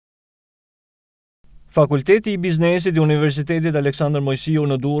Fakulteti i Biznesit i Universitetit Aleksandër Moisiu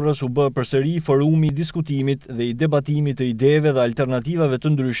në Durrës u bë përsëri forumi i diskutimit dhe i debatimit të ideve dhe alternativave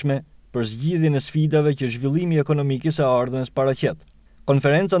të ndryshme për zgjidhjen e sfidave që zhvillimi ekonomik i ardhmes paraqet.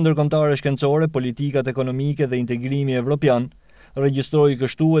 Konferenca Ndërkombëtare Shkencore, Politikat Ekonomike dhe Integrimi Evropian regjistroi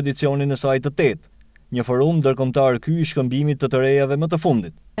kështu edicionin e saj të tetë, një forum ndërkombëtar ky i shkëmbimit të rejave më të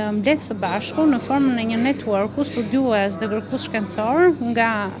fundit. Mbledh së bashku në formën e një networku studiues dhe kërkues shkencor nga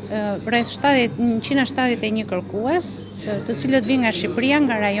rreth 171 kërkues, të cilët vijnë nga Shqipëria,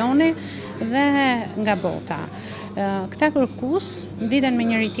 nga rajoni dhe nga bota. Këta kërkues mblidhen me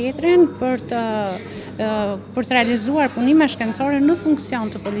njëri tjetrin për të realizuar punime shkencore në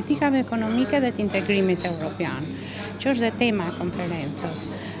funksion të politikave ekonomike dhe të integrimit evropian, që është dhe tema e konferencës.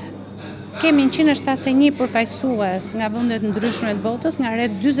 Kemi 171 përfaqësues nga vendet ndryshme të botës, nga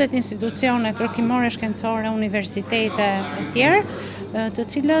rreth 40 institucione kërkimore shkencore, universitete e tjerë, të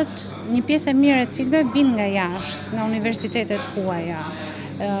cilët një pjesë e mirë e cilëve vinë nga jashtë, nga universitetet huaja.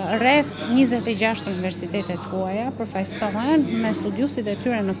 Rreth 26 universitetet huaja përfaqësohen me studiuesit e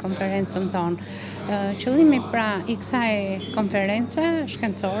tyre në konferencën tonë. Qëllimi pra i kësaj konference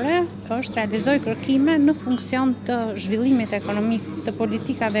shkencore është realizoj kërkime në funksion të zhvillimit ekonomik, të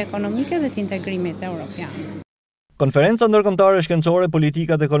politikave ekonomike dhe të integrimit evropian. Konferenca Ndërkombëtare Shkencore,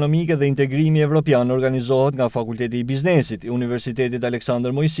 Politikat Ekonomike dhe Integrimi Evropian organizohet nga Fakulteti i Biznesit i Universitetit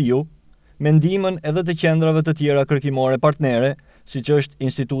Aleksandër Moisiu, me ndihmën edhe të qendrave të tjera kërkimore partnere, siç është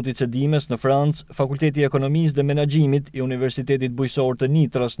Instituti i Cedimes në Francë, Fakulteti i Ekonomisë dhe Menaxhimit i Universitetit Bujqësor të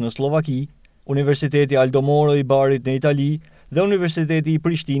Nitras në Slovaki, Universiteti Aldo Moro i Barit në Itali dhe Universiteti i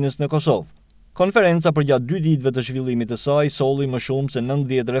Prishtinës në Kosovë. Konferenca përgjatë 2 ditëve të zhvillimit të saj solli më shumë se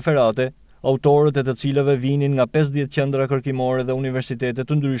 90 referate, autorët e të cilave vinin nga 50 qendra kërkimore dhe universitete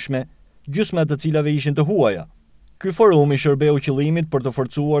të ndryshme, gjysma të cilave ishin të huaja. Ky forum i shërbeu qëllimit për të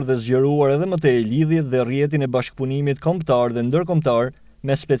forcuar dhe zgjeruar edhe më tej lidhjet dhe rrjetin e bashkëpunimit kombëtar dhe ndërkombëtar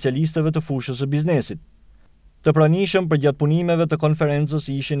me specialistëve të fushës së biznesit. Të pranishëm përgjatë punimeve të konferencës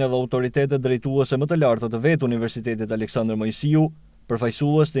ishin edhe autoritetet drejtuese më të larta të vetë Universitetit Aleksandër Moisiu,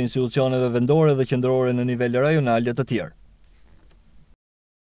 përfaqësues të institucioneve vendore dhe qendrore në nivel rajonal dhe të tjerë.